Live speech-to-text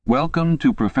Welcome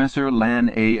to Professor Lan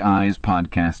AI's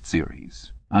podcast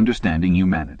series, Understanding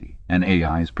Humanity, an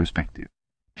AI's Perspective.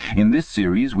 In this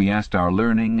series, we asked our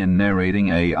learning and narrating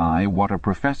AI what a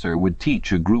professor would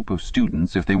teach a group of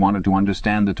students if they wanted to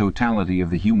understand the totality of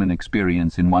the human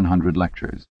experience in 100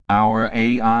 lectures. Our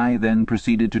AI then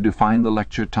proceeded to define the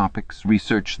lecture topics,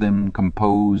 research them,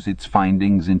 compose its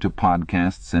findings into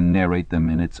podcasts, and narrate them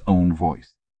in its own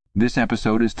voice. This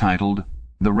episode is titled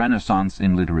The Renaissance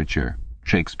in Literature,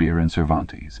 Shakespeare and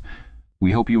Cervantes.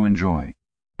 We hope you enjoy.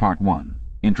 Part 1.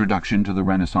 Introduction to the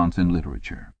Renaissance in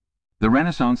Literature. The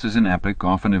Renaissance is an epoch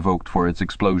often evoked for its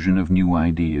explosion of new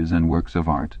ideas and works of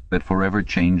art that forever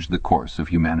changed the course of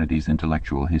humanity's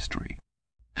intellectual history.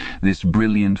 This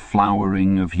brilliant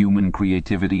flowering of human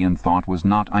creativity and thought was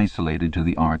not isolated to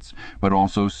the arts, but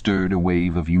also stirred a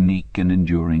wave of unique and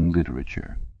enduring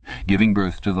literature, giving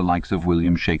birth to the likes of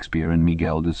William Shakespeare and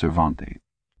Miguel de Cervantes.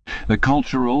 The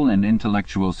cultural and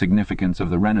intellectual significance of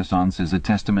the Renaissance is a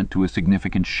testament to a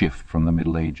significant shift from the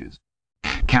Middle Ages.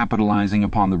 Capitalizing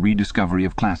upon the rediscovery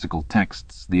of classical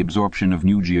texts, the absorption of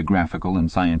new geographical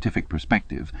and scientific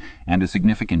perspective, and a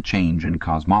significant change in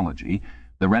cosmology,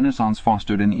 the Renaissance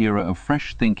fostered an era of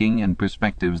fresh thinking and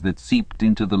perspectives that seeped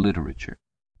into the literature.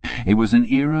 It was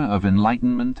an era of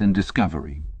enlightenment and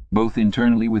discovery, both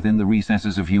internally within the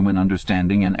recesses of human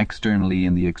understanding and externally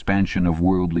in the expansion of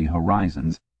worldly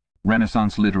horizons.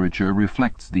 Renaissance literature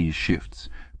reflects these shifts,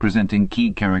 presenting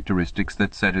key characteristics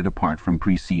that set it apart from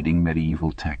preceding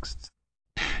medieval texts.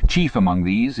 Chief among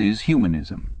these is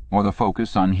humanism, or the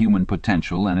focus on human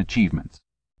potential and achievements.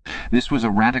 This was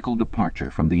a radical departure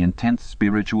from the intense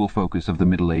spiritual focus of the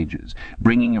Middle Ages,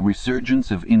 bringing a resurgence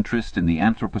of interest in the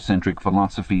anthropocentric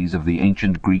philosophies of the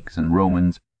ancient Greeks and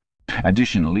Romans.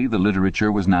 Additionally, the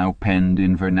literature was now penned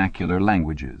in vernacular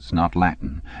languages, not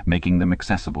Latin, making them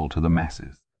accessible to the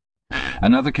masses.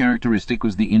 Another characteristic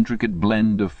was the intricate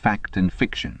blend of fact and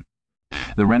fiction.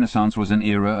 The Renaissance was an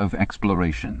era of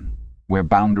exploration, where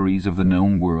boundaries of the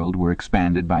known world were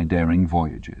expanded by daring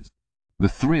voyages. The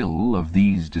thrill of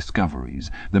these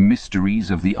discoveries, the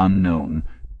mysteries of the unknown,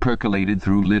 percolated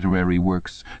through literary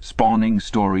works, spawning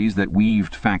stories that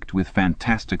weaved fact with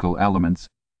fantastical elements.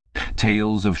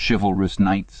 Tales of chivalrous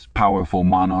knights, powerful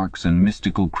monarchs, and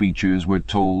mystical creatures were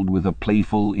told with a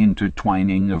playful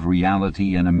intertwining of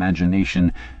reality and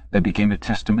imagination that became a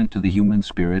testament to the human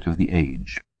spirit of the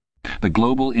age. The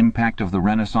global impact of the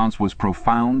Renaissance was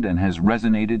profound and has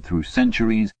resonated through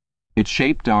centuries. It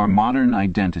shaped our modern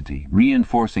identity,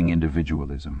 reinforcing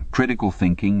individualism, critical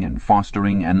thinking, and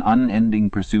fostering an unending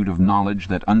pursuit of knowledge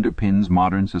that underpins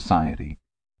modern society.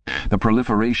 The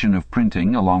proliferation of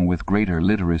printing, along with greater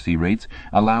literacy rates,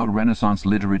 allowed Renaissance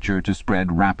literature to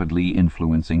spread rapidly,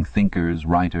 influencing thinkers,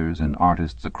 writers, and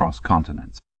artists across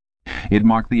continents. It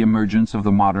marked the emergence of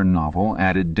the modern novel,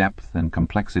 added depth and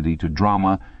complexity to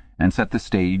drama, and set the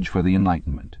stage for the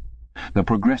Enlightenment, the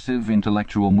progressive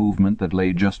intellectual movement that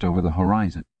lay just over the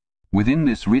horizon. Within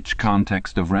this rich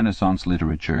context of Renaissance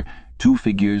literature, two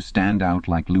figures stand out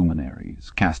like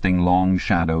luminaries, casting long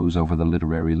shadows over the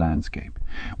literary landscape: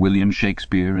 William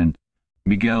Shakespeare and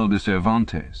Miguel de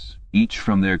Cervantes, each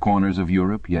from their corners of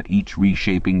Europe, yet each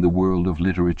reshaping the world of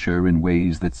literature in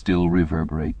ways that still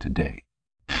reverberate today.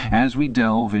 As we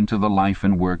delve into the life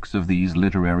and works of these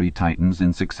literary titans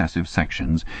in successive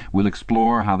sections, we'll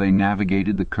explore how they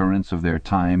navigated the currents of their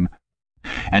time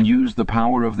and use the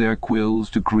power of their quills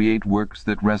to create works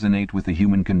that resonate with the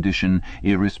human condition,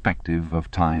 irrespective of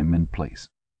time and place.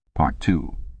 Part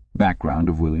 2. Background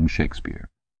of William Shakespeare.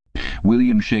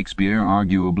 William Shakespeare,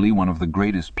 arguably one of the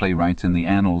greatest playwrights in the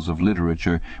annals of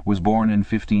literature, was born in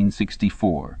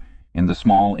 1564 in the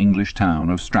small English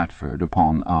town of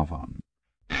Stratford-upon-Avon.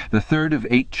 The third of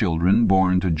 8 children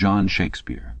born to John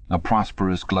Shakespeare, a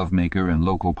prosperous glovemaker and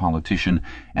local politician,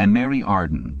 and Mary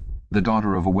Arden, the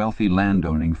daughter of a wealthy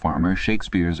landowning farmer,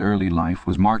 Shakespeare's early life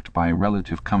was marked by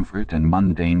relative comfort and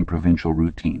mundane provincial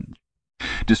routines.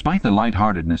 Despite the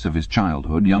light-heartedness of his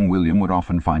childhood, young William would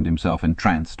often find himself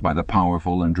entranced by the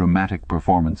powerful and dramatic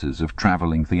performances of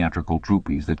travelling theatrical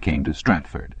troupes that came to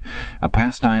Stratford, a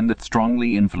pastime that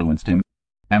strongly influenced him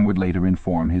and would later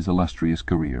inform his illustrious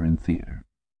career in theatre.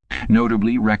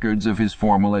 Notably, records of his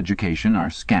formal education are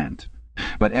scant,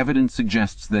 but evidence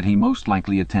suggests that he most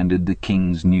likely attended the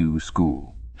King's New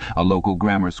School, a local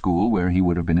grammar school where he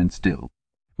would have been instilled.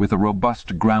 With a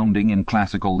robust grounding in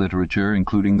classical literature,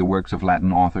 including the works of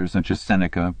Latin authors such as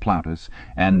Seneca, Plautus,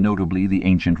 and notably the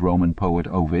ancient Roman poet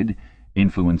Ovid,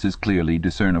 influences clearly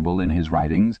discernible in his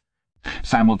writings.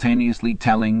 Simultaneously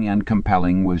telling and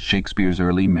compelling was Shakespeare's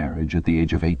early marriage at the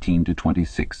age of 18 to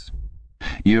 26.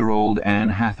 Year-old Anne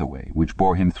Hathaway, which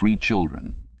bore him 3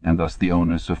 children, and thus the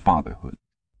onus of fatherhood.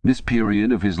 This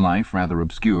period of his life, rather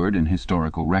obscured in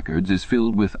historical records, is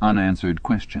filled with unanswered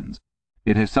questions.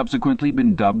 It has subsequently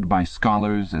been dubbed by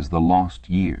scholars as the lost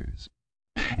years.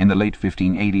 In the late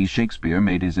 1580s, Shakespeare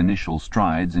made his initial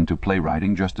strides into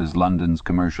playwriting just as London's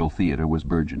commercial theatre was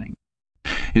burgeoning.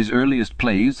 His earliest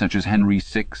plays, such as Henry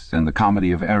VI and The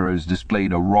Comedy of Errors,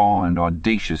 displayed a raw and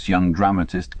audacious young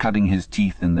dramatist cutting his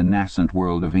teeth in the nascent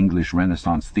world of English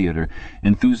Renaissance theatre,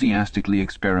 enthusiastically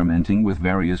experimenting with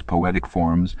various poetic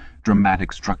forms,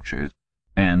 dramatic structures,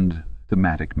 and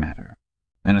thematic matter.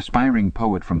 An aspiring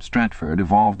poet from Stratford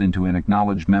evolved into an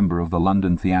acknowledged member of the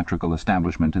London theatrical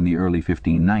establishment in the early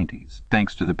 1590s,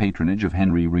 thanks to the patronage of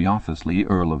Henry Wriothesley,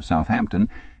 Earl of Southampton,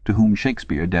 to whom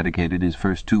Shakespeare dedicated his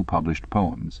first two published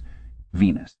poems,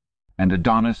 Venus and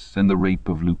Adonis and the Rape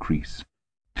of Lucrece.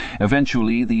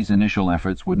 Eventually, these initial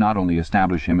efforts would not only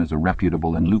establish him as a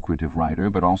reputable and lucrative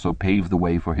writer, but also pave the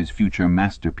way for his future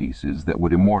masterpieces that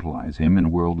would immortalize him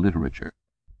in world literature.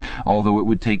 Although it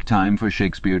would take time for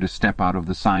Shakespeare to step out of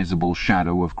the sizable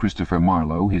shadow of Christopher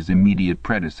Marlowe, his immediate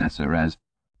predecessor, as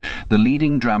the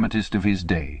leading dramatist of his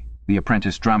day, the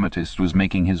apprentice dramatist was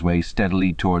making his way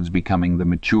steadily towards becoming the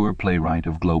mature playwright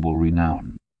of global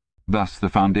renown. Thus the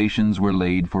foundations were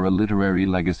laid for a literary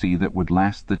legacy that would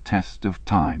last the test of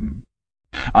time.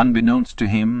 Unbeknownst to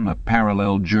him, a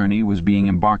parallel journey was being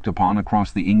embarked upon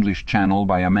across the English Channel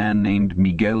by a man named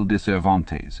Miguel de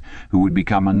Cervantes, who would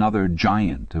become another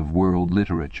giant of world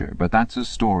literature, but that's a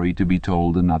story to be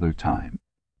told another time.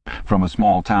 From a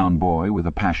small-town boy with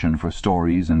a passion for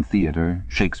stories and theatre,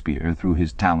 Shakespeare, through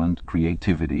his talent,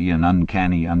 creativity, and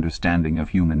uncanny understanding of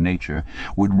human nature,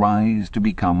 would rise to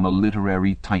become a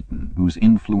literary titan whose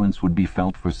influence would be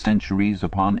felt for centuries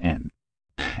upon end.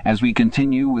 As we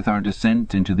continue with our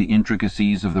descent into the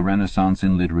intricacies of the Renaissance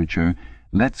in literature,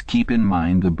 let's keep in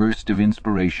mind the burst of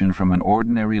inspiration from an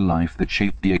ordinary life that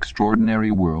shaped the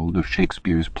extraordinary world of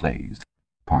Shakespeare's plays.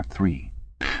 Part 3.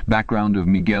 Background of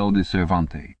Miguel de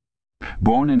Cervantes.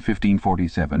 Born in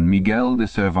 1547, Miguel de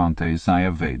Cervantes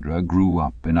Saavedra grew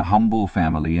up in a humble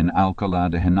family in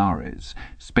Alcalá de Henares,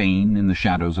 Spain in the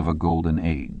shadows of a golden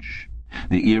age,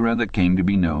 the era that came to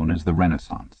be known as the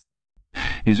Renaissance.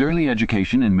 His early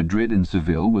education in Madrid and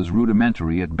Seville was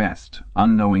rudimentary at best,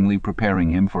 unknowingly preparing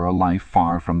him for a life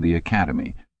far from the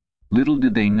academy. Little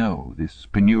did they know this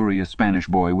penurious Spanish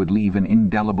boy would leave an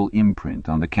indelible imprint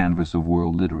on the canvas of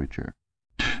world literature.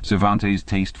 Cervantes'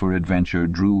 taste for adventure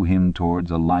drew him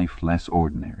towards a life less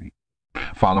ordinary.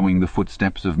 Following the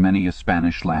footsteps of many a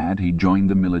Spanish lad, he joined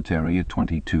the military at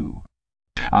 22.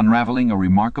 Unraveling a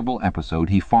remarkable episode,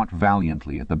 he fought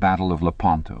valiantly at the Battle of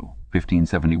Lepanto,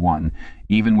 1571,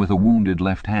 even with a wounded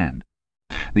left hand.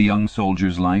 The young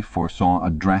soldier's life foresaw a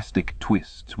drastic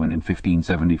twist when in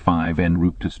 1575, en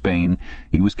route to Spain,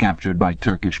 he was captured by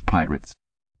Turkish pirates.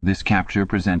 This capture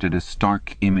presented a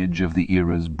stark image of the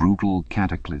era's brutal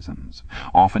cataclysms,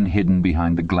 often hidden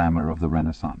behind the glamour of the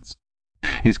Renaissance.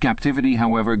 His captivity,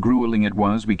 however grueling it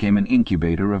was, became an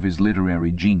incubator of his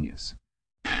literary genius.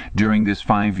 During this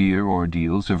 5-year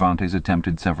ordeal, Cervantes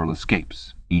attempted several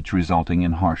escapes, each resulting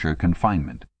in harsher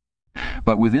confinement.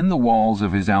 But within the walls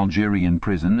of his Algerian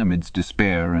prison, amidst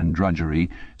despair and drudgery,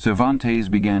 Cervantes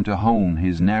began to hone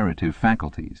his narrative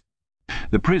faculties.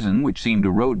 The prison, which seemed a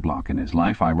roadblock in his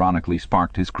life, ironically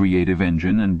sparked his creative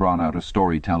engine and brought out a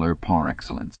storyteller par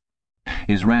excellence.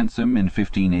 His ransom in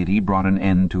 1580 brought an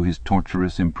end to his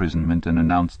torturous imprisonment and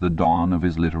announced the dawn of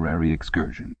his literary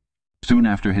excursion. Soon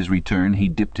after his return he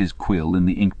dipped his quill in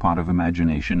the inkpot of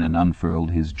imagination and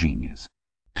unfurled his genius.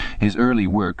 His early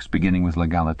works, beginning with La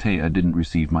Galatea, didn't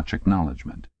receive much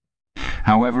acknowledgment.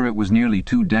 However, it was nearly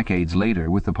 2 decades later,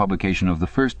 with the publication of the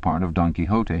first part of Don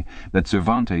Quixote, that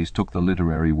Cervantes took the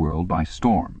literary world by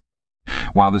storm.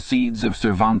 While the seeds of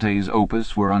Cervantes'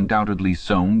 opus were undoubtedly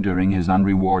sown during his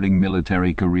unrewarding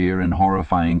military career and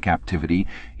horrifying captivity,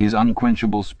 his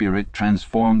unquenchable spirit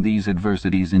transformed these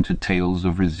adversities into tales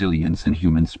of resilience and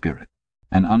human spirit.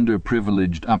 An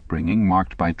underprivileged upbringing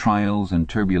marked by trials and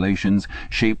turbulations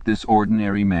shaped this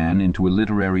ordinary man into a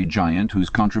literary giant whose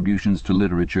contributions to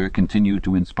literature continue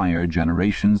to inspire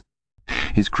generations.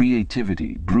 His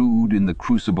creativity, brewed in the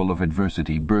crucible of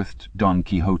adversity, birthed Don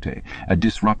Quixote, a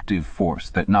disruptive force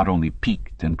that not only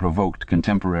piqued and provoked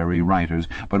contemporary writers,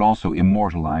 but also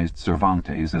immortalized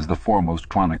Cervantes as the foremost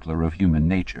chronicler of human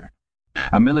nature.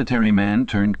 A military man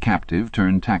turned captive,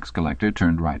 turned tax collector,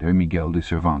 turned writer, Miguel de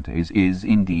Cervantes is,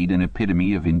 indeed, an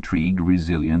epitome of intrigue,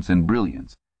 resilience, and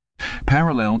brilliance.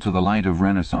 Parallel to the light of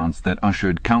Renaissance that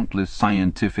ushered countless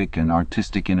scientific and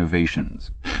artistic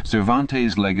innovations,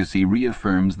 Cervantes' legacy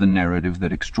reaffirms the narrative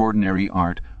that extraordinary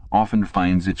art often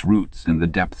finds its roots in the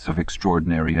depths of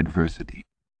extraordinary adversity.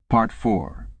 Part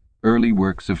 4. Early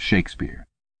Works of Shakespeare.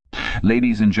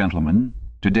 Ladies and gentlemen,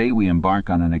 today we embark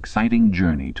on an exciting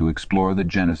journey to explore the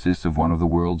genesis of one of the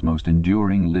world's most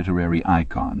enduring literary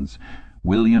icons,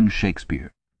 William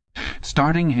Shakespeare.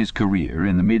 Starting his career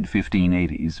in the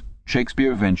mid-1580s,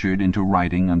 Shakespeare ventured into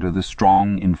writing under the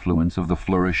strong influence of the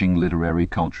flourishing literary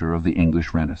culture of the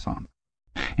English Renaissance.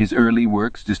 His early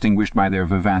works, distinguished by their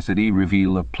vivacity,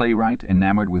 reveal a playwright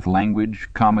enamored with language,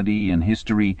 comedy, and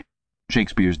history.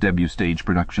 Shakespeare's debut stage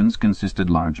productions consisted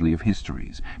largely of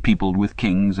histories, peopled with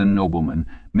kings and noblemen,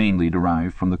 mainly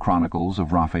derived from the chronicles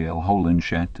of Raphael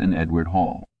Holinshed and Edward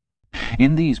Hall.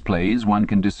 In these plays one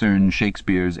can discern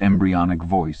Shakespeare's embryonic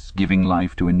voice, giving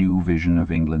life to a new vision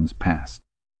of England's past.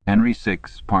 Henry VI,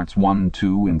 Parts 1,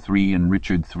 2, and 3, and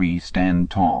Richard III stand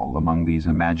tall among these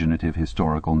imaginative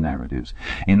historical narratives,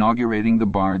 inaugurating the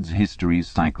Bard's Histories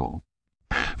cycle.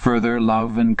 Further,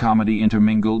 love and comedy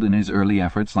intermingled in his early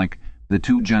efforts, like The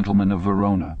Two Gentlemen of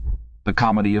Verona, The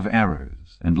Comedy of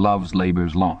Errors, and Love's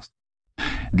Labour's Lost.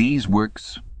 These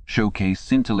works showcase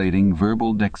scintillating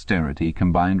verbal dexterity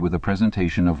combined with a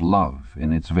presentation of love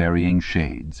in its varying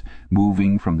shades,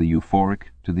 moving from the euphoric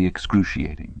to the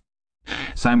excruciating.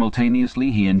 Simultaneously,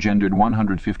 he engendered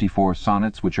 154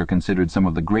 sonnets which are considered some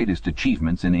of the greatest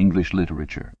achievements in English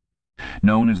literature.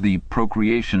 Known as the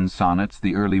procreation sonnets,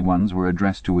 the early ones were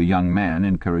addressed to a young man,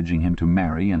 encouraging him to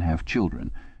marry and have children,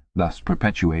 thus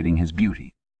perpetuating his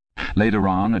beauty. Later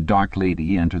on, a dark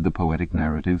lady entered the poetic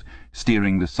narrative,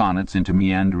 steering the sonnets into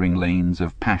meandering lanes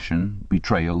of passion,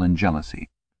 betrayal, and jealousy.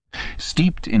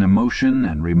 Steeped in emotion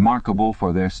and remarkable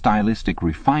for their stylistic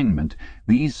refinement,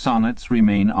 these sonnets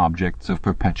remain objects of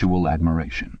perpetual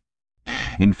admiration.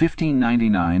 In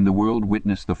 1599 the world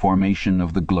witnessed the formation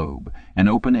of the Globe, an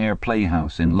open-air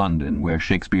playhouse in London where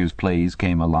Shakespeare's plays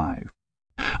came alive.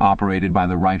 Operated by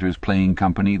the Writers' Playing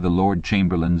Company, the Lord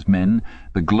Chamberlain's men,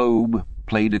 the Globe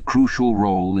played a crucial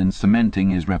role in cementing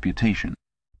his reputation.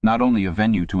 Not only a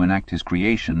venue to enact his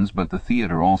creations, but the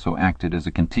theatre also acted as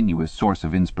a continuous source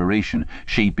of inspiration,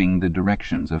 shaping the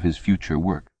directions of his future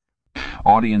work.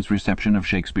 Audience reception of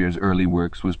Shakespeare's early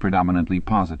works was predominantly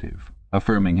positive,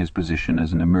 affirming his position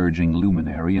as an emerging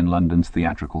luminary in London's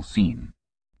theatrical scene.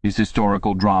 His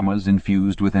historical dramas,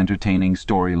 infused with entertaining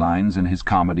storylines, and his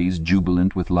comedies,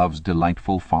 jubilant with love's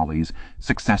delightful follies,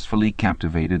 successfully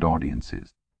captivated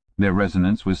audiences. Their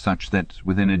resonance was such that,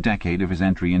 within a decade of his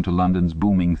entry into London's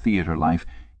booming theatre life,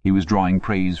 he was drawing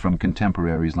praise from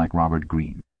contemporaries like Robert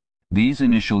Greene. These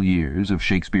initial years of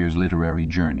Shakespeare's literary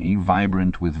journey,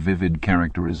 vibrant with vivid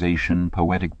characterization,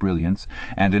 poetic brilliance,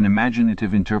 and an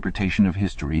imaginative interpretation of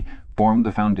history, formed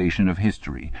the foundation of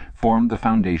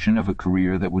a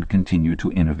career that would continue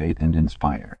to innovate and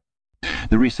inspire.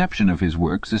 The reception of his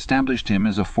works established him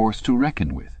as a force to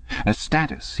reckon with, a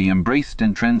status he embraced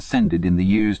and transcended in the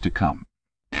years to come.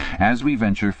 As we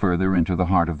venture further into the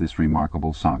heart of this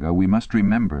remarkable saga, we must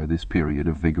remember this period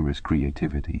of vigorous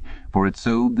creativity, for it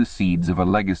sowed the seeds of a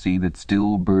legacy that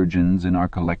still burgeons in our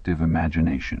collective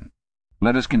imagination.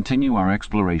 Let us continue our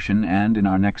exploration, and in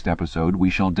our next episode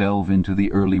we shall delve into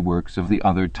the early works of the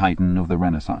other titan of the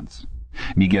Renaissance,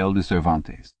 Miguel de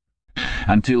Cervantes.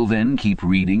 Until then, keep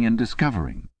reading and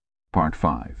discovering. Part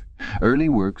 5. Early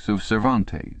Works of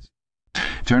Cervantes.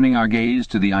 Turning our gaze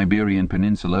to the Iberian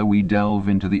Peninsula, we delve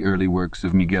into the early works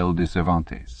of Miguel de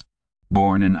Cervantes.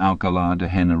 Born in Alcalá de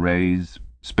Henares,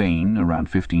 Spain, around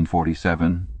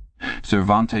 1547,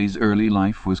 Cervantes' early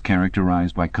life was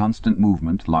characterized by constant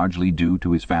movement, largely due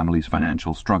to his family's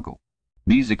financial struggle.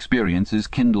 These experiences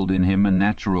kindled in him a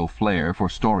natural flair for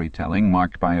storytelling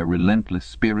marked by a relentless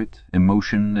spirit,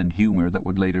 emotion, and humor that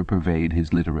would later pervade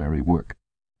his literary work.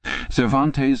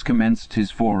 Cervantes commenced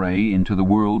his foray into the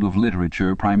world of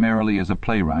literature primarily as a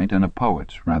playwright and a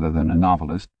poet rather than a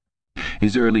novelist.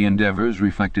 His early endeavors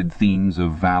reflected themes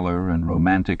of valor and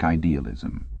romantic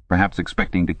idealism, perhaps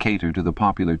expecting to cater to the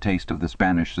popular taste of the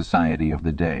Spanish society of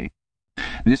the day.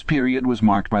 This period was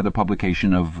marked by the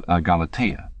publication of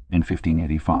Galatea in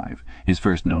 1585, his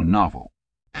first known novel.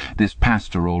 This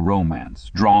pastoral romance,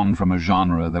 drawn from a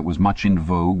genre that was much in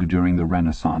vogue during the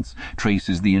Renaissance,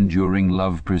 traces the enduring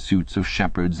love pursuits of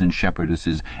shepherds and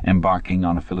shepherdesses embarking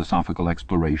on a philosophical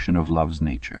exploration of love's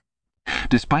nature.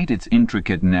 Despite its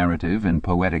intricate narrative and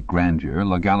poetic grandeur,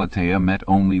 La Galatea met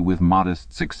only with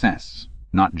modest success,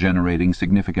 not generating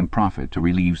significant profit to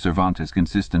relieve Cervantes'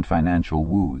 consistent financial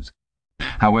woes.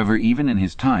 However, even in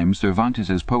his time,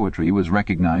 Cervantes' poetry was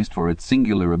recognized for its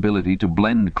singular ability to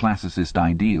blend classicist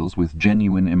ideals with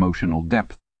genuine emotional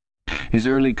depth. His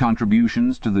early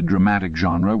contributions to the dramatic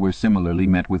genre were similarly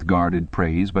met with guarded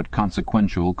praise but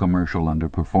consequential commercial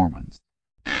underperformance.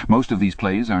 Most of these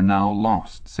plays are now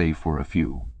lost, save for a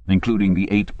few, including the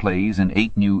 8 plays and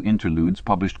 8 new interludes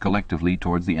published collectively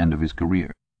towards the end of his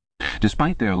career.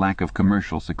 Despite their lack of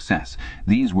commercial success,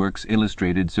 these works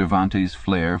illustrated Cervantes'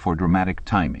 flair for dramatic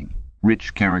timing,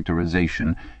 rich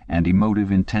characterization, and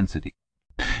emotive intensity.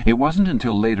 It wasn't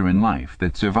until later in life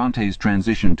that Cervantes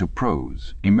transitioned to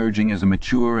prose, emerging as a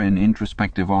mature and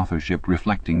introspective authorship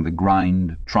reflecting the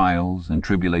grind, trials, and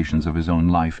tribulations of his own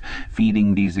life,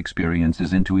 feeding these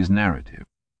experiences into his narrative.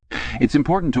 It's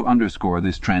important to underscore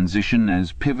this transition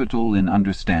as pivotal in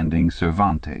understanding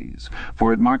Cervantes,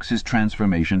 for it marks his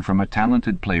transformation from a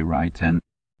talented playwright and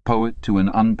poet to an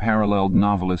unparalleled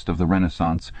novelist of the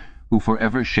Renaissance who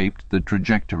forever shaped the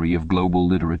trajectory of global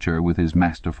literature with his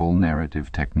masterful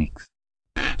narrative techniques.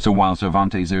 So while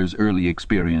Cervantes' early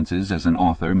experiences as an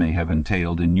author may have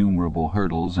entailed innumerable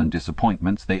hurdles and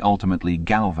disappointments, they ultimately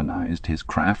galvanized his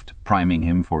craft, priming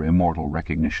him for immortal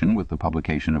recognition with the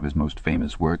publication of his most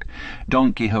famous work,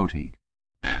 Don Quixote.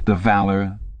 The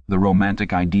valor, the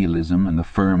romantic idealism, and the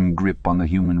firm grip on the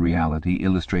human reality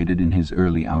illustrated in his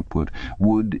early output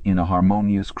would, in a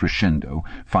harmonious crescendo,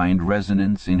 find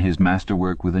resonance in his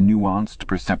masterwork with a nuanced,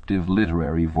 perceptive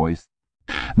literary voice.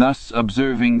 Thus,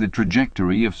 observing the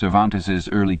trajectory of Cervantes'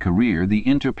 early career, the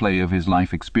interplay of his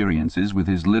life experiences with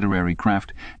his literary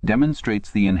craft demonstrates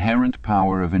the inherent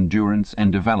power of endurance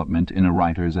and development in a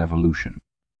writer's evolution.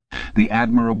 The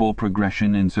admirable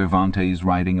progression in Cervantes'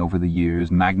 writing over the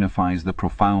years magnifies the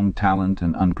profound talent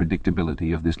and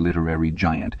unpredictability of this literary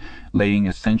giant, laying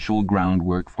essential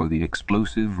groundwork for the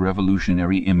explosive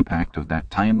revolutionary impact of that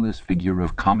timeless figure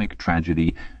of comic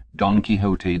tragedy, Don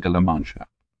Quixote de la Mancha.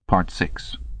 Part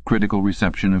 6. Critical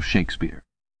reception of Shakespeare.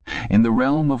 In the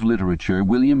realm of literature,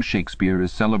 William Shakespeare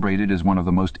is celebrated as one of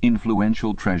the most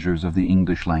influential treasures of the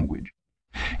English language.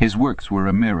 His works were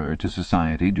a mirror to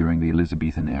society during the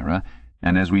Elizabethan era,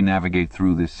 and as we navigate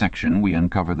through this section we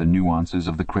uncover the nuances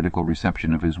of the critical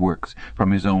reception of his works,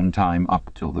 from his own time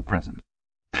up till the present.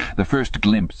 The first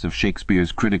glimpse of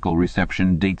Shakespeare's critical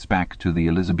reception dates back to the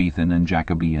Elizabethan and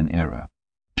Jacobean era.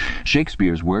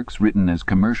 Shakespeare's works, written as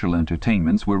commercial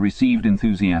entertainments, were received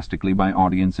enthusiastically by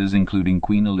audiences including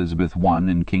Queen Elizabeth I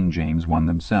and King James I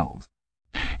themselves.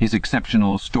 His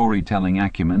exceptional storytelling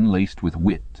acumen, laced with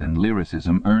wit and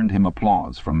lyricism, earned him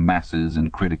applause from masses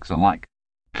and critics alike.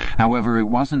 However, it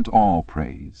wasn't all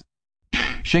praise.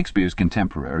 Shakespeare's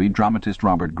contemporary, dramatist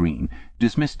Robert Greene,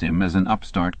 dismissed him as an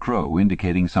upstart crow,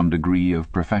 indicating some degree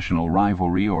of professional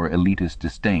rivalry or elitist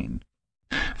disdain.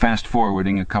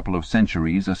 Fast-forwarding a couple of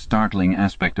centuries, a startling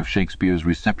aspect of Shakespeare's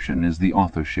reception is the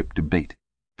authorship debate.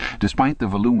 Despite the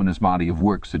voluminous body of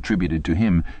works attributed to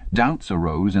him, doubts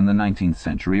arose in the 19th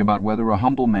century about whether a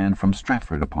humble man from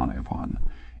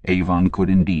Stratford-upon-Avon could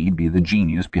indeed be the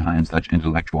genius behind such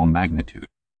intellectual magnitude.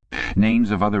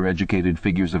 Names of other educated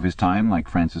figures of his time, like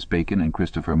Francis Bacon and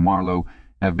Christopher Marlowe,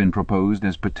 have been proposed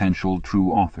as potential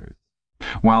true authors.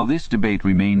 While this debate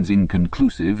remains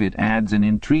inconclusive, it adds an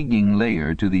intriguing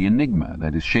layer to the enigma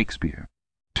that is Shakespeare.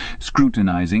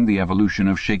 Scrutinizing the evolution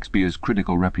of Shakespeare's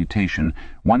critical reputation,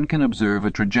 one can observe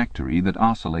a trajectory that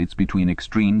oscillates between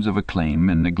extremes of acclaim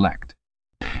and neglect.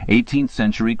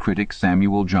 18th-century critic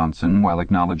Samuel Johnson, while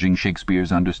acknowledging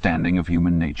Shakespeare's understanding of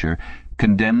human nature,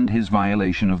 condemned his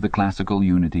violation of the classical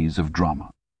unities of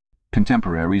drama.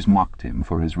 Contemporaries mocked him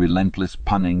for his relentless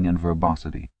punning and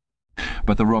verbosity.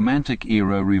 But the Romantic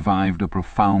era revived a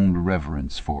profound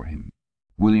reverence for him.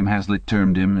 William Hazlitt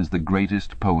termed him as the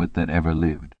greatest poet that ever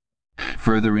lived.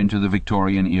 Further into the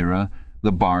Victorian era,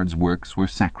 the bard's works were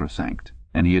sacrosanct,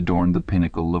 and he adorned the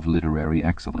pinnacle of literary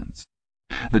excellence.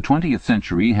 The 20th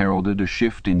century heralded a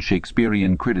shift in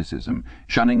Shakespearean criticism,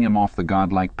 shunning him off the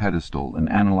godlike pedestal and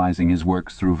analyzing his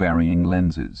works through varying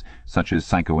lenses, such as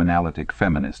psychoanalytic,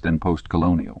 feminist, and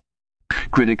post-colonial.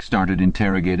 Critics started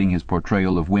interrogating his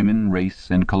portrayal of women,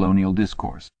 race, and colonial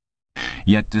discourse.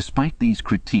 Yet despite these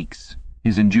critiques,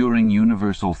 his enduring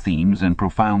universal themes and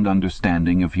profound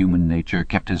understanding of human nature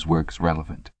kept his works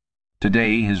relevant.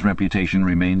 Today his reputation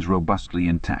remains robustly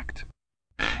intact.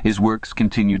 His works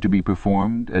continue to be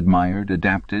performed, admired,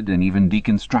 adapted, and even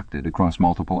deconstructed across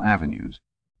multiple avenues.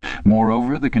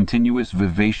 Moreover, the continuous,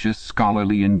 vivacious,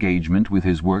 scholarly engagement with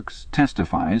his works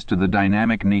testifies to the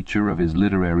dynamic nature of his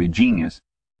literary genius.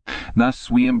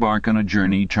 Thus we embark on a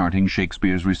journey charting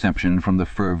Shakespeare's reception from the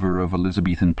fervour of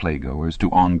Elizabethan playgoers to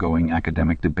ongoing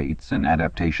academic debates and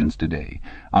adaptations today,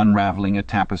 unravelling a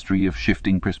tapestry of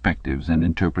shifting perspectives and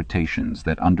interpretations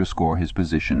that underscore his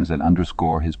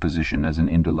position as an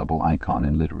indelible icon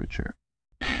in literature.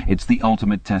 It's the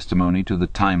ultimate testimony to the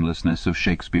timelessness of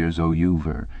Shakespeare's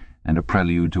oeuvre, and a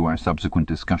prelude to our subsequent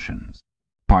discussions.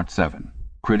 Part 7.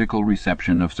 Critical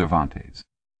Reception of Cervantes.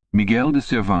 Miguel de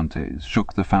Cervantes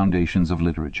shook the foundations of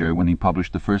literature when he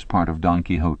published the first part of Don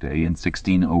Quixote in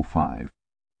 1605.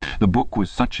 The book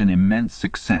was such an immense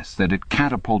success that it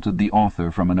catapulted the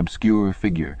author from an obscure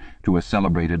figure to a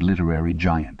celebrated literary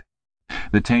giant.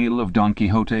 The tale of Don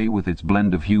Quixote, with its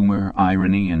blend of humor,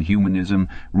 irony, and humanism,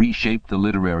 reshaped the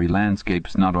literary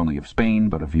landscapes not only of Spain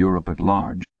but of Europe at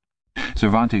large.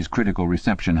 Cervantes' critical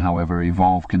reception, however,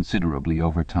 evolved considerably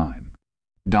over time.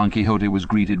 Don Quixote was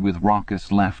greeted with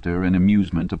raucous laughter and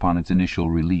amusement upon its initial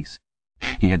release.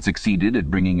 He had succeeded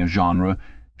at bringing a genre,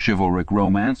 chivalric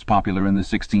romance, popular in the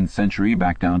 16th century,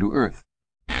 back down to earth.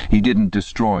 He didn't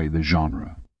destroy the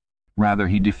genre. Rather,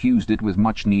 he diffused it with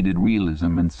much-needed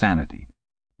realism and sanity.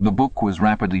 The book was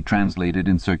rapidly translated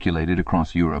and circulated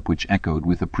across Europe, which echoed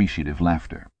with appreciative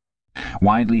laughter.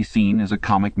 Widely seen as a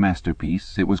comic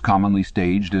masterpiece, it was commonly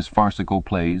staged as farcical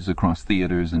plays across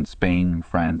theatres in Spain,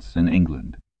 France, and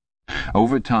England.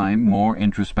 Over time, more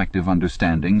introspective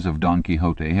understandings of Don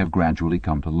Quixote have gradually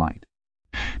come to light.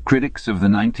 Critics of the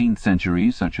 19th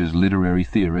century, such as literary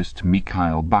theorist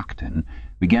Mikhail Bakhtin,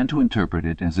 began to interpret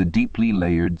it as a deeply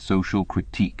layered social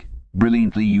critique,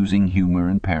 brilliantly using humor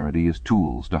and parody as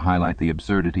tools to highlight the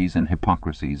absurdities and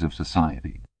hypocrisies of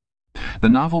society. The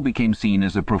novel became seen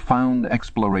as a profound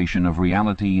exploration of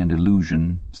reality and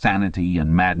illusion, sanity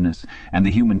and madness, and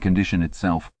the human condition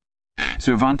itself.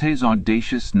 Cervantes'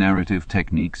 audacious narrative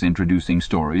techniques, introducing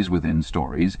stories within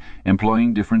stories,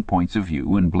 employing different points of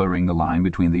view and blurring the line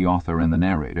between the author and the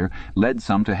narrator, led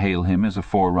some to hail him as a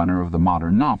forerunner of the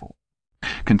modern novel.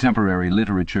 Contemporary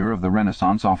literature of the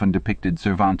Renaissance often depicted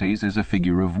Cervantes as a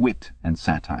figure of wit and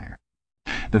satire.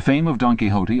 The fame of Don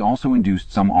Quixote also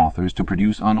induced some authors to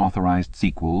produce unauthorized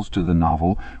sequels to the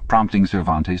novel, prompting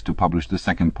Cervantes to publish the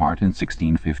second part in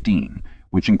 1615,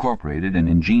 which incorporated an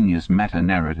ingenious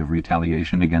meta-narrative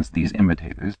retaliation against these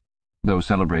imitators. Though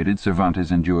celebrated,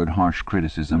 Cervantes endured harsh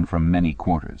criticism from many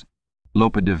quarters.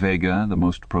 Lope de Vega, the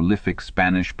most prolific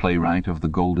Spanish playwright of the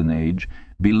Golden Age,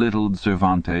 belittled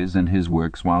Cervantes and his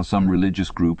works, while some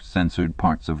religious groups censored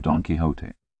parts of Don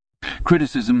Quixote.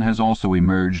 Criticism has also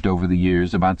emerged over the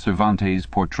years about Cervantes'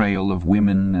 portrayal of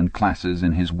women and classes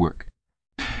in his work.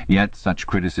 Yet such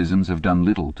criticisms have done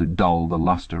little to dull the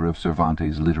luster of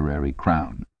Cervantes' literary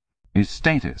crown. His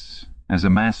status as a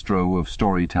maestro of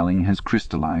storytelling has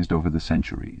crystallized over the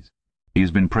centuries. He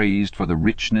has been praised for the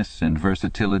richness and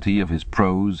versatility of his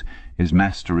prose, his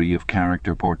mastery of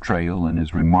character portrayal, and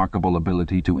his remarkable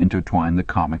ability to intertwine the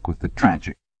comic with the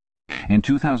tragic. In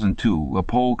 2002, a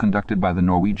poll conducted by the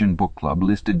Norwegian Book Club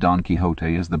listed Don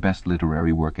Quixote as the best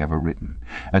literary work ever written,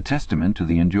 a testament to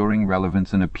the enduring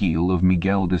relevance and appeal of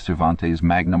Miguel de Cervantes'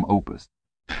 magnum opus.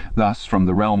 Thus, from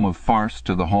the realm of farce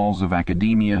to the halls of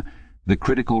academia, the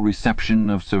critical reception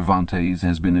of Cervantes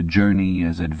has been a journey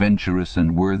as adventurous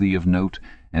and worthy of note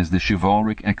as the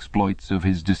chivalric exploits of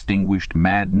his distinguished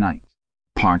mad knights.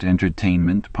 Part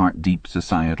entertainment, part deep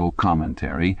societal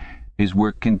commentary, his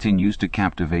work continues to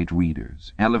captivate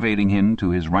readers, elevating him to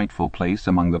his rightful place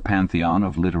among the pantheon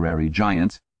of literary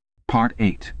giants. Part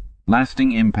 8.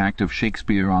 Lasting Impact of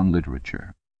Shakespeare on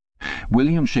Literature.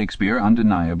 William Shakespeare,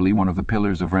 undeniably one of the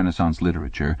pillars of Renaissance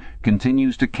literature,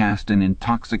 continues to cast an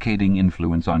intoxicating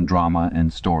influence on drama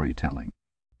and storytelling.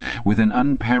 With an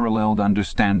unparalleled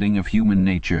understanding of human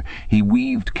nature, he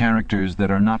weaved characters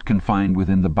that are not confined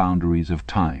within the boundaries of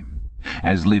time.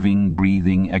 As living,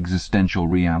 breathing, existential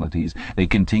realities, they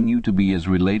continue to be as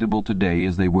relatable today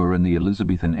as they were in the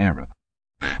Elizabethan era.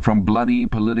 From bloody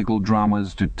political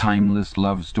dramas to timeless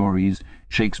love stories,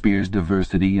 Shakespeare's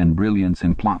diversity and brilliance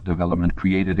in plot development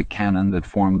created a canon that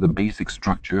formed the basic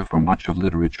structure for much of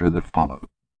literature that followed.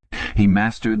 He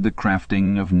mastered the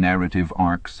crafting of narrative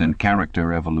arcs and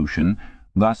character evolution,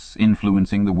 thus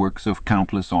influencing the works of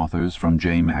countless authors from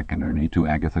J. McInerney to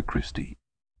Agatha Christie.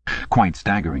 Quite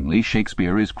staggeringly,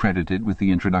 Shakespeare is credited with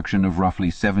the introduction of roughly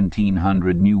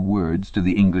 1,700 new words to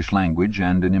the English language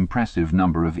and an impressive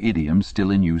number of idioms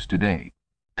still in use today.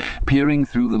 Peering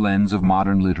through the lens of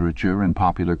modern literature and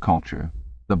popular culture,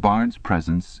 the bard's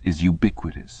presence is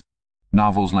ubiquitous.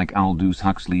 Novels like Aldous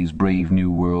Huxley's Brave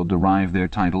New World derive their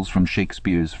titles from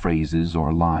Shakespeare's phrases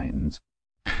or lines.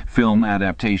 Film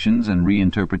adaptations and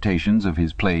reinterpretations of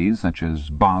his plays, such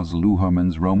as Baz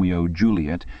Luhrmann's Romeo and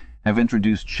Juliet, have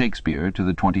introduced Shakespeare to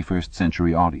the 21st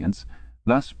century audience,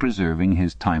 thus preserving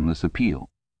his timeless appeal,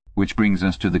 which brings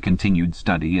us to the continued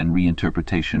study and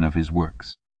reinterpretation of his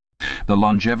works. The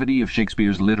longevity of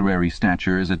Shakespeare's literary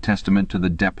stature is a testament to the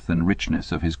depth and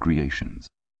richness of his creations.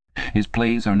 His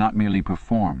plays are not merely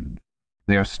performed.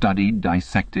 They are studied,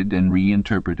 dissected, and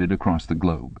reinterpreted across the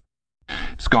globe.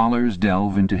 Scholars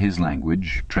delve into his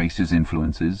language, trace his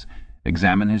influences,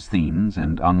 examine his themes,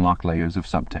 and unlock layers of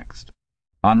subtext.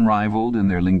 Unrivaled in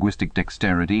their linguistic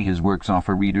dexterity, his works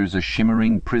offer readers a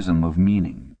shimmering prism of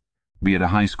meaning. Be it a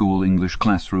high school English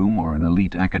classroom or an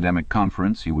elite academic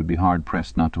conference, you would be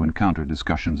hard-pressed not to encounter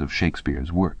discussions of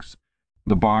Shakespeare's works.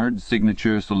 The bard's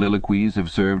signature soliloquies have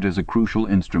served as a crucial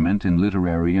instrument in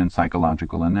literary and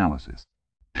psychological analysis.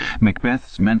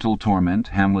 Macbeth's mental torment,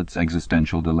 Hamlet's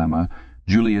existential dilemma,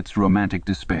 Juliet's romantic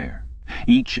despair.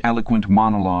 Each eloquent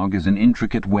monologue is an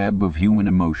intricate web of human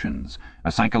emotions,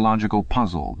 a psychological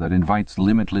puzzle that invites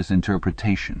limitless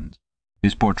interpretations.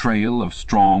 His portrayal of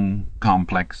strong,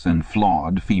 complex, and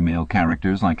flawed female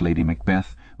characters like Lady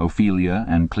Macbeth, Ophelia,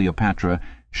 and Cleopatra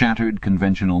shattered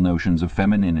conventional notions of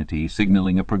femininity,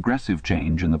 signaling a progressive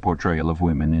change in the portrayal of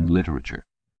women in literature.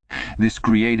 This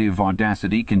creative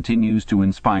audacity continues to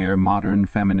inspire modern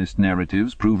feminist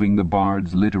narratives, proving the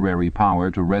bard's literary power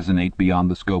to resonate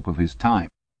beyond the scope of his time.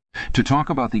 To talk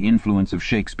about the influence of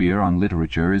Shakespeare on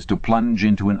literature is to plunge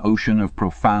into an ocean of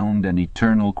profound and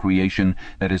eternal creation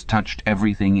that has touched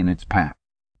everything in its path.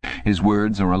 His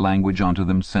words are a language unto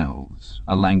themselves,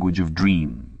 a language of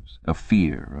dreams, of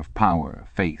fear, of power,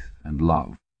 faith, and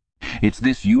love. It's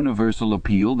this universal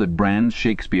appeal that brands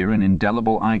Shakespeare an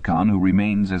indelible icon who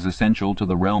remains as essential to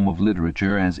the realm of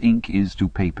literature as ink is to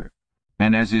paper.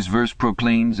 And as his verse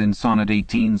proclaims in Sonnet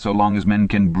 18, so long as men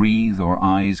can breathe or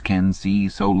eyes can see,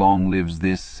 so long lives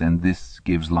this, and this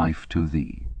gives life to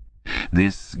thee.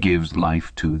 This gives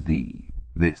life to thee.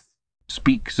 This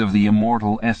speaks of the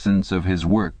immortal essence of his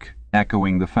work,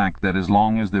 echoing the fact that as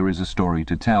long as there is a story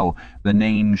to tell, the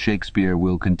name Shakespeare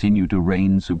will continue to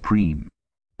reign supreme.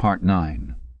 Part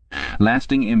 9.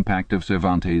 Lasting impact of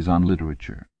Cervantes on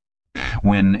literature.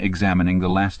 When examining the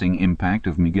lasting impact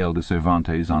of Miguel de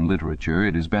Cervantes on literature,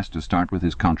 it is best to start with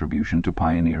his contribution to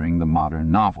pioneering the modern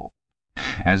novel.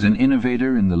 As an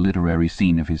innovator in the literary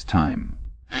scene of his time,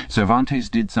 Cervantes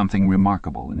did something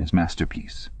remarkable in his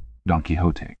masterpiece, Don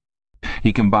Quixote.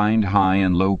 He combined high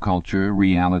and low culture,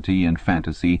 reality and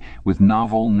fantasy with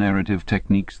novel narrative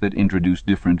techniques that introduced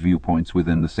different viewpoints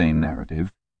within the same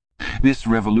narrative. This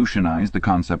revolutionized the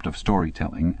concept of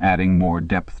storytelling, adding more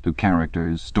depth to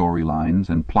characters, storylines,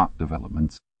 and plot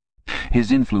developments.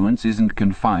 His influence isn't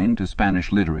confined to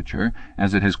Spanish literature,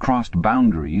 as it has crossed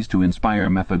boundaries to inspire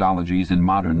methodologies in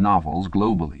modern novels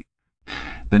globally.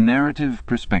 The narrative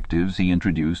perspectives he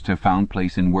introduced have found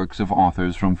place in works of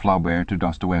authors from Flaubert to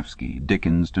Dostoevsky,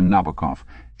 Dickens to Nabokov,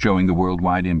 showing the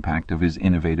worldwide impact of his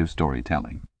innovative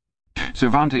storytelling.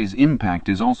 Cervantes' impact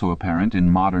is also apparent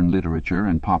in modern literature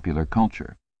and popular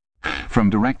culture. From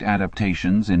direct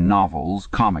adaptations in novels,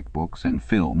 comic books, and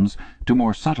films, to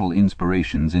more subtle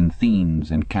inspirations in themes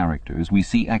and characters, we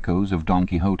see echoes of Don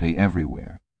Quixote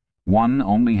everywhere. One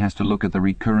only has to look at the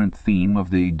recurrent theme of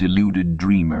the deluded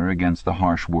dreamer against the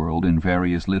harsh world in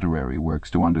various literary works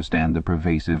to understand the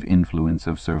pervasive influence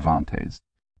of Cervantes.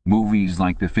 Movies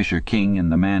like The Fisher King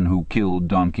and The Man Who Killed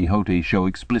Don Quixote show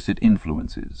explicit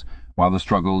influences, while the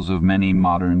struggles of many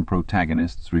modern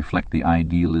protagonists reflect the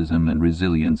idealism and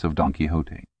resilience of Don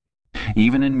Quixote.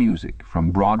 Even in music,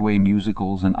 from Broadway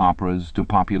musicals and operas to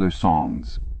popular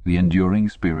songs, the enduring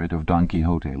spirit of Don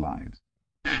Quixote lies.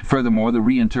 Furthermore, the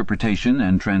reinterpretation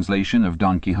and translation of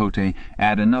Don Quixote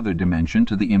add another dimension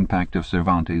to the impact of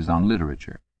Cervantes on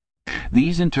literature.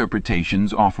 These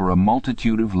interpretations offer a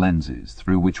multitude of lenses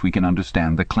through which we can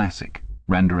understand the classic,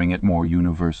 rendering it more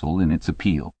universal in its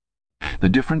appeal. The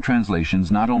different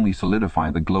translations not only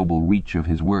solidify the global reach of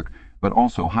his work, but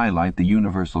also highlight the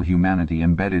universal humanity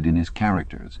embedded in his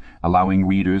characters, allowing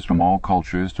readers from all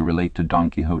cultures to relate to Don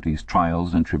Quixote's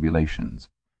trials and tribulations.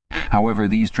 However,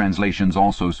 these translations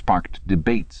also sparked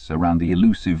debates around the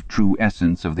elusive true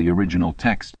essence of the original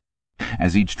text.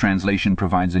 As each translation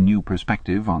provides a new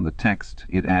perspective on the text,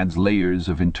 it adds layers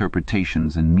of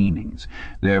interpretations and meanings,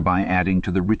 thereby adding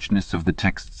to the richness of the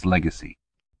text's legacy.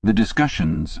 The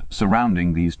discussions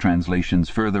surrounding these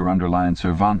translations further underline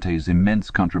Cervantes'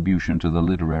 immense contribution to the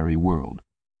literary world.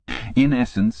 In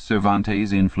essence,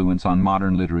 Cervantes' influence on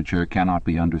modern literature cannot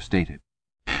be understated.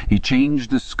 He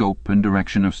changed the scope and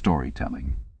direction of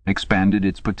storytelling, expanded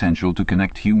its potential to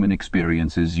connect human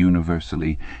experiences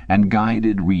universally, and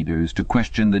guided readers to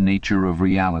question the nature of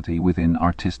reality within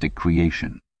artistic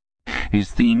creation.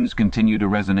 His themes continue to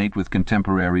resonate with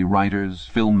contemporary writers,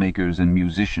 filmmakers, and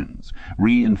musicians,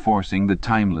 reinforcing the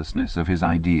timelessness of his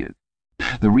ideas.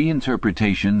 The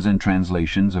reinterpretations and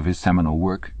translations of his seminal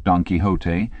work, Don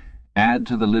Quixote, add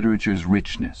to the literature's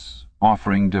richness,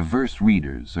 offering diverse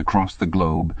readers across the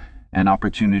globe an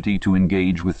opportunity to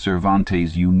engage with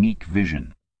Cervantes' unique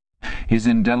vision. His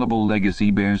indelible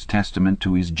legacy bears testament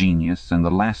to his genius and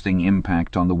the lasting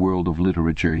impact on the world of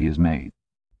literature he has made.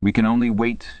 We can only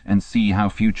wait and see how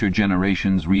future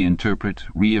generations reinterpret,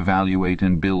 reevaluate,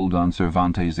 and build on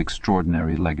Cervantes'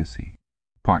 extraordinary legacy.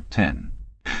 Part 10.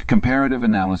 Comparative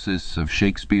Analysis of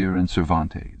Shakespeare and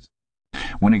Cervantes.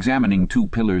 When examining two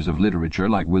pillars of literature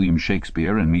like William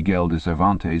Shakespeare and Miguel de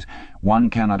Cervantes, one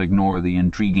cannot ignore the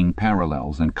intriguing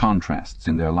parallels and contrasts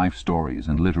in their life stories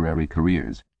and literary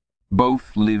careers.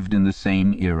 Both lived in the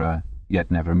same era, yet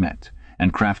never met,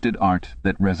 and crafted art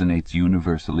that resonates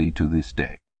universally to this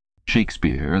day.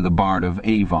 Shakespeare, the Bard of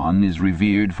Avon, is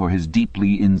revered for his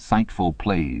deeply insightful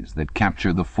plays that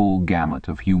capture the full gamut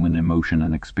of human emotion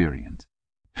and experience.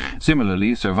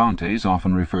 Similarly, Cervantes,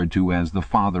 often referred to as the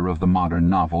father of the modern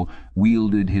novel,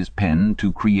 wielded his pen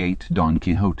to create Don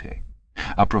Quixote,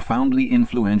 a profoundly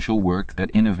influential work that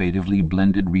innovatively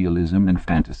blended realism and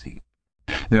fantasy.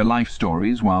 Their life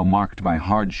stories, while marked by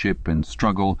hardship and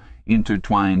struggle,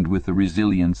 intertwined with the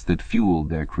resilience that fueled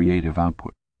their creative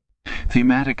output.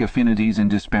 Thematic affinities and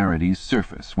disparities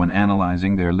surface when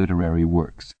analyzing their literary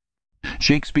works.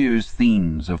 Shakespeare's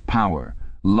themes of power,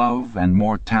 love, and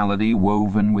mortality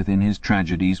woven within his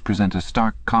tragedies present a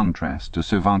stark contrast to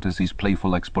Cervantes'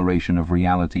 playful exploration of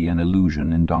reality and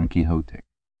illusion in Don Quixote.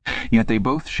 Yet they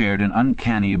both shared an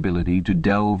uncanny ability to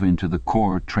delve into the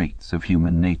core traits of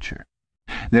human nature.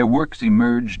 Their works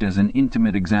emerged as an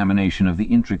intimate examination of the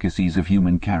intricacies of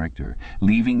human character,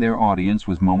 leaving their audience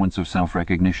with moments of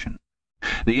self-recognition.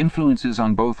 The influences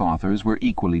on both authors were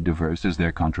equally diverse as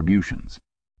their contributions.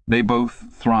 They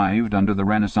both thrived under the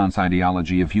Renaissance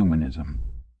ideology of humanism,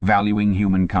 valuing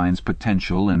humankind's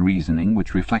potential and reasoning,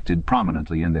 which reflected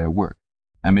prominently in their work.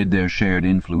 Amid their shared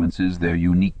influences, their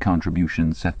unique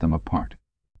contributions set them apart.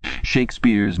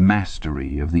 Shakespeare's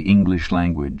mastery of the English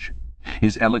language,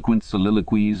 his eloquent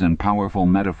soliloquies and powerful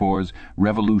metaphors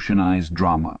revolutionized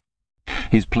drama.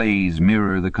 His plays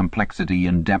mirror the complexity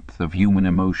and depth of human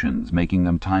emotions, making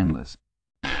them timeless.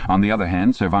 On the other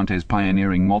hand, Cervantes'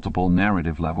 pioneering multiple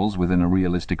narrative levels within a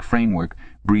realistic framework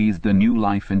breathed a new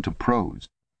life into prose.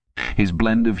 His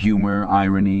blend of humor,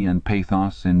 irony, and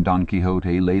pathos in Don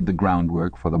Quixote laid the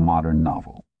groundwork for the modern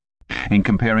novel. In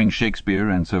comparing Shakespeare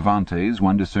and Cervantes,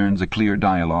 one discerns a clear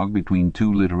dialogue between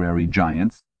two literary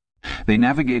giants. They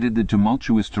navigated the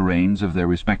tumultuous terrains of their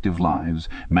respective lives,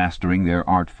 mastering their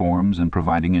art forms and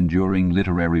providing enduring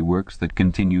literary works that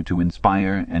continue to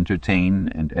inspire, entertain,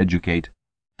 and educate.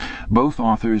 Both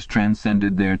authors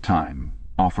transcended their time,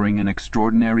 offering an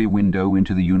extraordinary window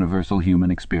into the universal human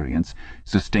experience,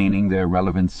 sustaining their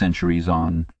relevance centuries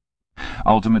on.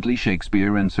 Ultimately,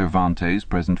 Shakespeare and Cervantes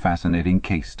present fascinating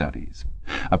case studies,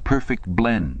 a perfect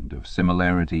blend of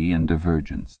similarity and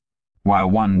divergence. While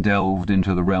one delved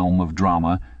into the realm of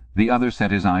drama, the other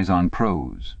set his eyes on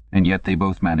prose, and yet they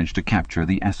both managed to capture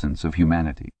the essence of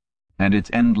humanity and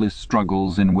its endless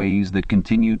struggles in ways that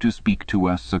continue to speak to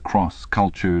us across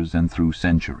cultures and through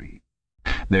centuries.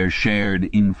 Their shared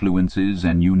influences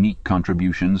and unique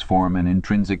contributions form an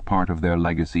intrinsic part of their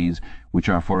legacies, which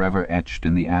are forever etched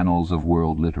in the annals of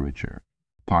world literature.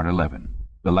 Part 11.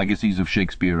 The Legacies of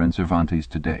Shakespeare and Cervantes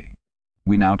Today.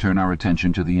 We now turn our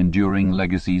attention to the enduring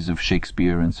legacies of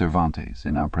Shakespeare and Cervantes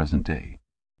in our present day.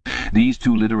 These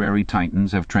two literary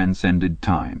titans have transcended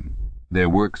time, their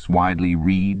works widely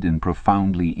read and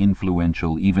profoundly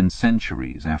influential even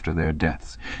centuries after their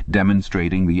deaths,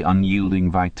 demonstrating the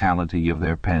unyielding vitality of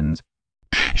their pens.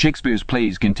 Shakespeare's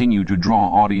plays continue to draw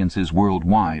audiences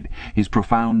worldwide. His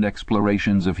profound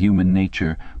explorations of human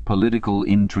nature, political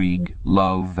intrigue,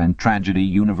 love, and tragedy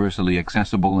universally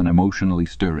accessible and emotionally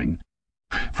stirring.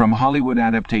 From Hollywood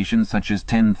adaptations such as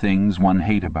 10 Things One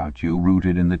Hate About You,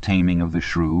 rooted in The Taming of the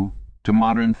Shrew, to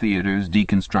modern theater's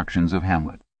deconstructions of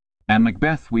Hamlet and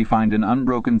Macbeth, we find an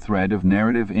unbroken thread of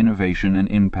narrative innovation and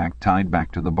impact tied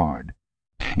back to the Bard.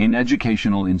 In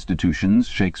educational institutions,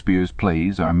 Shakespeare's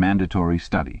plays are mandatory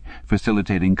study,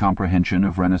 facilitating comprehension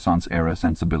of Renaissance-era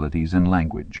sensibilities and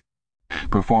language.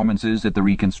 Performances at the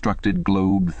reconstructed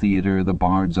Globe Theatre, the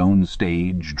Bard's own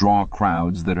stage, draw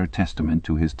crowds that are testament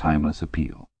to his timeless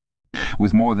appeal.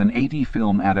 With more than 80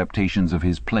 film adaptations of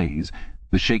his plays,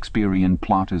 the Shakespearean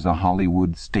plot is a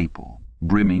Hollywood staple,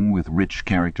 brimming with rich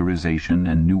characterization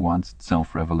and nuanced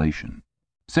self-revelation.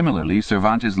 Similarly,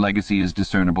 Cervantes' legacy is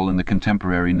discernible in the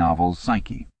contemporary novel's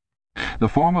Psyche. The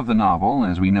form of the novel,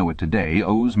 as we know it today,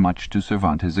 owes much to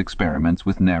Cervantes' experiments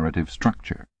with narrative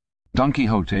structure. Don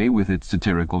Quixote, with its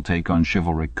satirical take on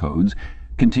chivalric codes,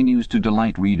 continues to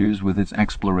delight readers with its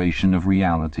exploration of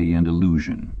reality and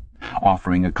illusion.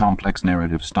 offering a complex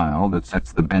narrative style that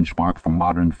sets the benchmark for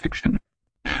modern fiction.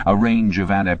 A range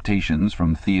of adaptations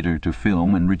from theatre to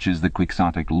film enriches the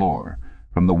quixotic lore,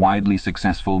 from the widely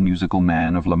successful musical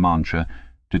Man of La Mancha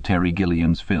to Terry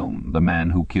Gilliam's film, The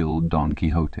Man Who Killed Don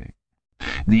Quixote.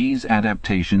 These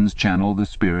adaptations channel the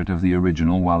spirit of the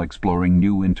original while exploring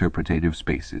new interpretative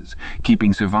spaces,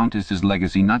 keeping Cervantes'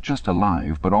 legacy not just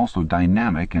alive but also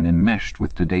dynamic and enmeshed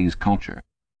with today's culture.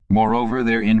 Moreover,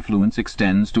 their influence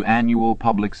extends to annual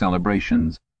public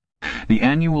celebrations. The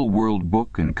annual World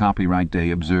Book and Copyright Day,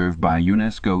 observed by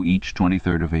UNESCO each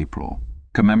 23rd of April,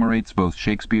 commemorates both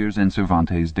Shakespeare's and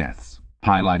Cervantes' deaths,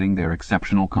 highlighting their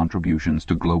exceptional contributions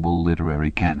to global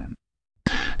literary canon.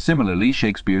 Similarly,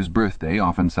 Shakespeare's birthday,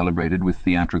 often celebrated with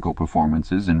theatrical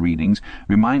performances and readings,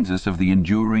 reminds us of the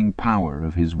enduring power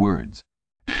of his words.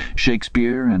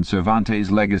 Shakespeare and Cervantes'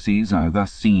 legacies are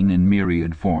thus seen in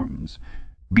myriad forms,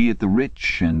 be it the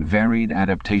rich and varied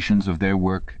adaptations of their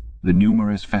work, the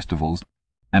numerous festivals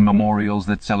and memorials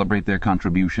that celebrate their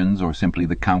contributions, or simply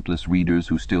the countless readers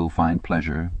who still find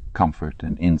pleasure, comfort,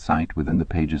 and insight within the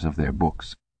pages of their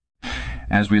books.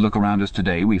 As we look around us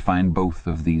today, we find both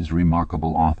of these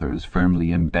remarkable authors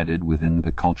firmly embedded within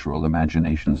the cultural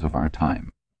imaginations of our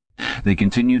time. They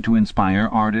continue to inspire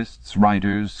artists,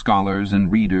 writers, scholars,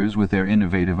 and readers with their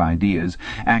innovative ideas,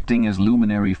 acting as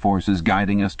luminary forces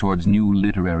guiding us towards new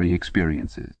literary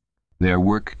experiences. Their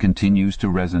work continues to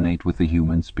resonate with the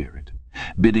human spirit,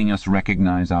 bidding us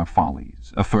recognize our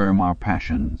follies, affirm our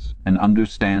passions, and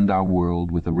understand our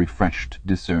world with a refreshed,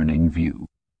 discerning view.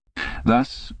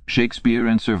 Thus, Shakespeare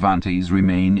and Cervantes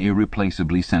remain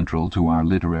irreplaceably central to our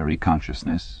literary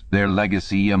consciousness, their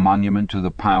legacy a monument to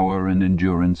the power and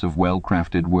endurance of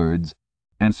well-crafted words,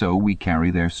 and so we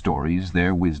carry their stories,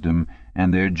 their wisdom,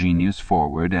 and their genius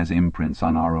forward as imprints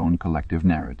on our own collective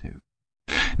narrative.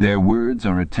 Their words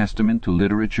are a testament to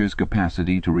literature's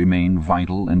capacity to remain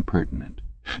vital and pertinent,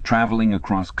 traveling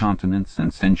across continents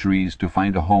and centuries to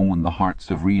find a home in the hearts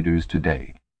of readers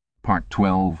today. Part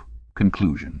 12.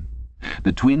 Conclusion.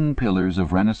 The twin pillars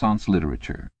of Renaissance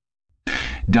literature.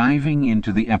 Diving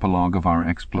into the epilogue of our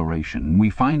exploration,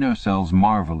 we find ourselves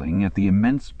marveling at the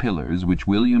immense pillars which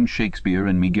William Shakespeare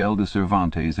and Miguel de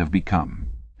Cervantes have become,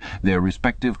 their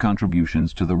respective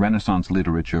contributions to the Renaissance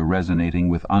literature resonating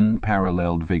with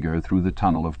unparalleled vigor through the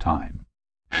tunnel of time.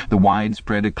 The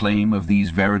widespread acclaim of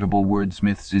these veritable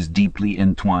wordsmiths is deeply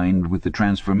entwined with the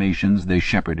transformations they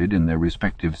shepherded in their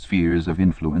respective spheres of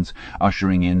influence,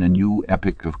 ushering in a new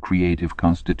epoch of creative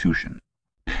constitution.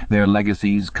 Their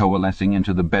legacies, coalescing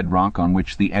into the bedrock on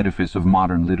which the edifice of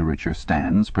modern literature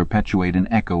stands, perpetuate an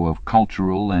echo of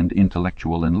cultural and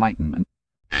intellectual enlightenment.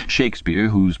 Shakespeare,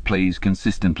 whose plays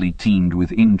consistently teemed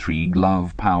with intrigue,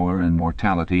 love, power, and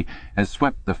mortality, has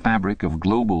swept the fabric of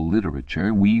global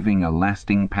literature, weaving a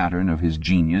lasting pattern of his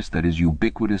genius that is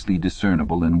ubiquitously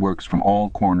discernible in works from all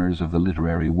corners of the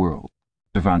literary world.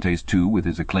 Cervantes, too, with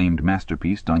his acclaimed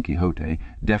masterpiece, Don Quixote,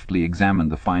 deftly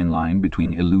examined the fine line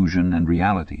between illusion and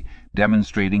reality,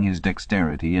 demonstrating his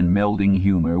dexterity in melding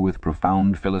humor with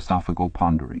profound philosophical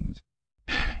ponderings.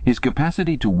 His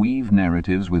capacity to weave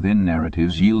narratives within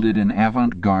narratives yielded an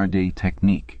avant-garde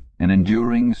technique, an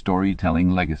enduring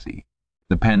storytelling legacy.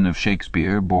 The pen of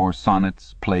Shakespeare bore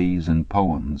sonnets, plays, and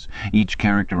poems, each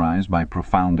characterized by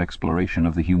profound exploration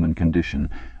of the human condition,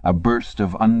 a burst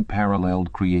of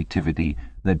unparalleled creativity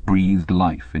that breathed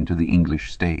life into the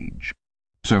English stage.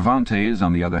 Cervantes,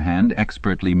 on the other hand,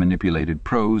 expertly manipulated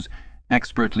prose,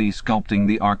 expertly sculpting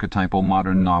the archetypal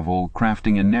modern novel,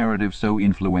 crafting a narrative so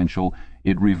influential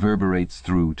it reverberates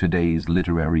through today's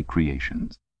literary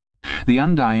creations. The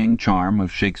undying charm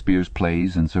of Shakespeare's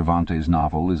plays and Cervantes'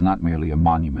 novel is not merely a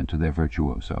monument to their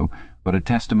virtuoso, but a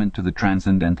testament to the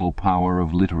transcendental power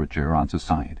of literature on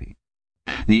society.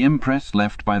 The impress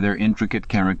left by their intricate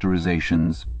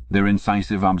characterizations, their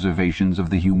incisive observations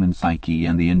of the human psyche,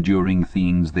 and the enduring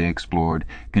themes they explored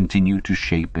continue to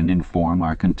shape and inform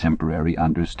our contemporary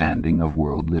understanding of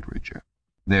world literature.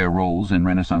 Their roles in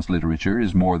Renaissance literature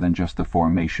is more than just the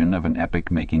formation of an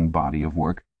epoch-making body of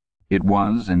work. It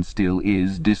was, and still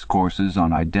is, discourses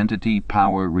on identity,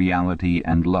 power, reality,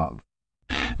 and love.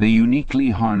 They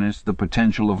uniquely harness the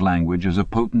potential of language as a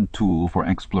potent tool for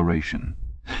exploration,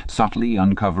 subtly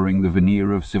uncovering the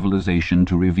veneer of civilization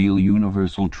to reveal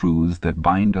universal truths that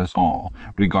bind us all,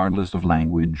 regardless of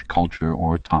language, culture,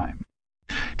 or time.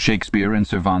 Shakespeare and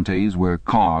Cervantes were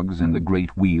cogs in the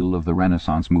great wheel of the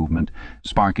Renaissance movement,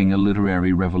 sparking a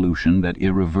literary revolution that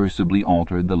irreversibly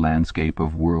altered the landscape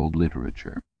of world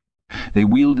literature. They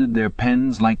wielded their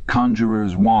pens like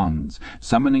conjurers' wands,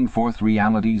 summoning forth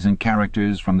realities and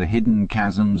characters from the hidden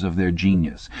chasms of their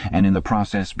genius, and in the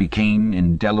process became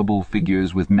indelible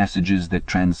figures with messages that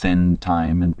transcend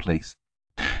time and place.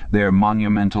 Their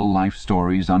monumental life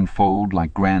stories unfold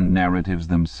like grand narratives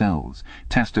themselves,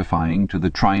 testifying to the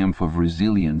triumph of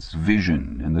resilience,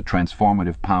 vision, and the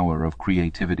transformative power of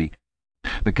creativity.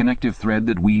 The connective thread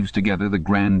that weaves together the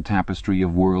grand tapestry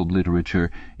of world literature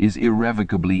is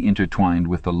irrevocably intertwined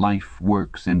with the life,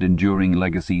 works, and enduring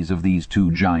legacies of these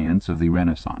two giants of the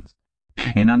Renaissance.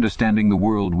 In understanding the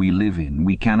world we live in,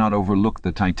 we cannot overlook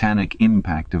the titanic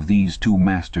impact of these two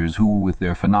masters who, with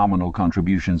their phenomenal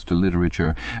contributions to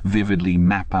literature, vividly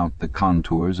map out the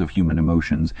contours of human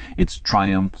emotions, its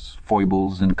triumphs,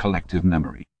 foibles, and collective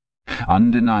memory.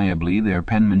 Undeniably, their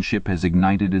penmanship has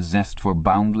ignited a zest for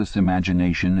boundless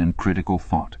imagination and critical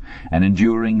thought, an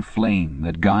enduring flame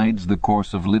that guides the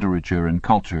course of literature and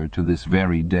culture to this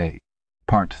very day.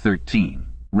 Part 13.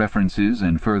 References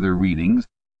and further readings.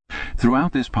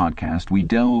 Throughout this podcast, we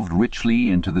delved richly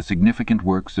into the significant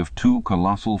works of two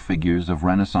colossal figures of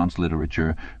Renaissance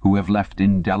literature who have left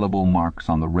indelible marks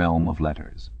on the realm of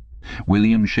letters: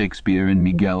 William Shakespeare and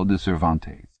Miguel de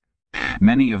Cervantes.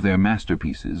 Many of their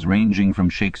masterpieces, ranging from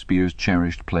Shakespeare's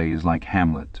cherished plays like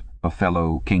Hamlet,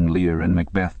 Othello, King Lear, and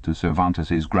Macbeth to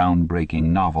Cervantes's groundbreaking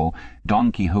novel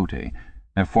Don Quixote,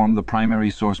 have formed the primary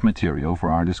source material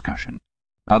for our discussion.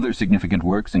 Other significant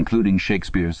works, including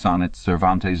Shakespeare's sonnets,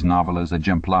 Cervantes' novelas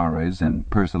exemplares, and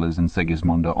Persiles and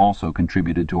Segismunda, also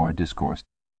contributed to our discourse.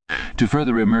 To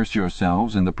further immerse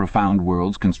yourselves in the profound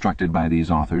worlds constructed by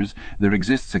these authors, there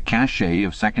exists a cachet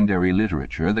of secondary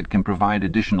literature that can provide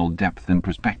additional depth and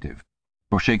perspective.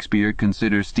 For Shakespeare,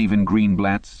 consider Stephen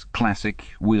Greenblatt's classic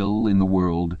Will in the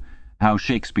World, How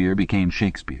Shakespeare Became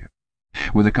Shakespeare.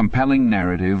 With a compelling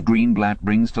narrative, Greenblatt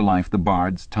brings to life the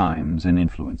bard's times and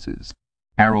influences.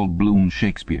 Harold Bloom's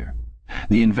Shakespeare.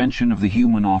 The invention of the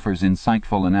human offers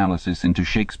insightful analysis into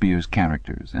Shakespeare's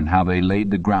characters and how they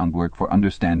laid the groundwork for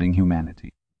understanding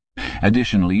humanity.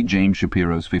 Additionally, James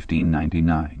Shapiro's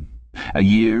 1599. A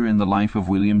Year in the Life of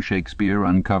William Shakespeare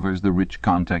uncovers the rich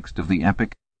context of the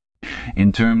epic.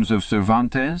 In terms of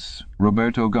Cervantes,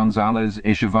 Roberto González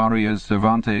Echevarria's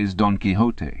Cervantes' Don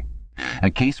Quixote.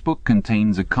 A casebook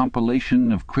contains a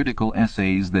compilation of critical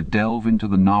essays that delve into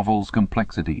the novel's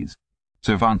complexities.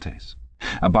 Cervantes.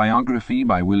 A biography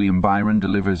by William Byron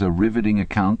delivers a riveting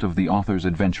account of the author's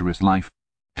adventurous life.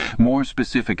 More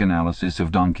specific analysis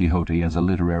of Don Quixote as a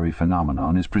literary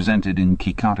phenomenon is presented in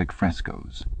Quixotic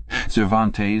Frescoes.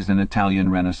 Cervantes and Italian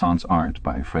Renaissance Art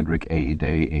by Frederick A.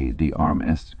 de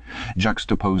Armas,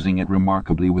 juxtaposing it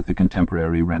remarkably with the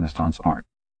contemporary Renaissance art.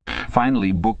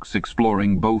 Finally, books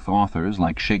exploring both authors,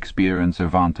 like Shakespeare and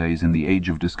Cervantes in the Age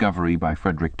of Discovery by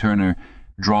Frederick Turner,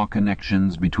 draw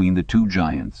connections between the two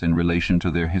giants in relation to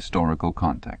their historical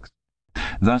context.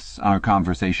 Thus, our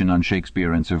conversation on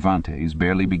Shakespeare and Cervantes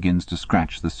barely begins to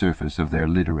scratch the surface of their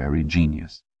literary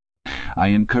genius. I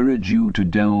encourage you to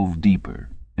delve deeper,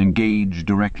 engage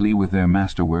directly with their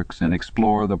masterworks, and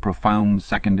explore the profound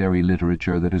secondary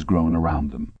literature that has grown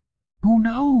around them. Who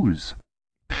knows?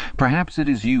 Perhaps it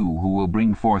is you who will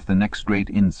bring forth the next great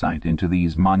insight into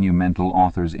these monumental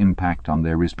authors' impact on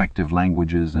their respective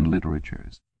languages and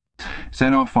literatures.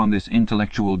 Set off on this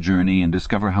intellectual journey and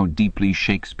discover how deeply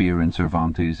Shakespeare and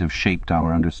Cervantes have shaped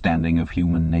our understanding of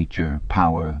human nature,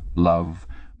 power, love,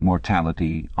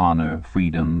 mortality, honor,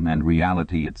 freedom, and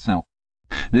reality itself.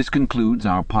 This concludes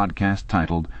our podcast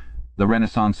titled The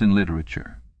Renaissance in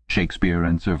Literature, Shakespeare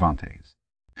and Cervantes.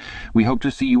 We hope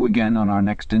to see you again on our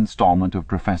next installment of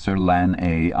Professor Lan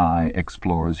A.I.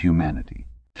 Explores Humanity.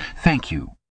 Thank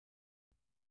you.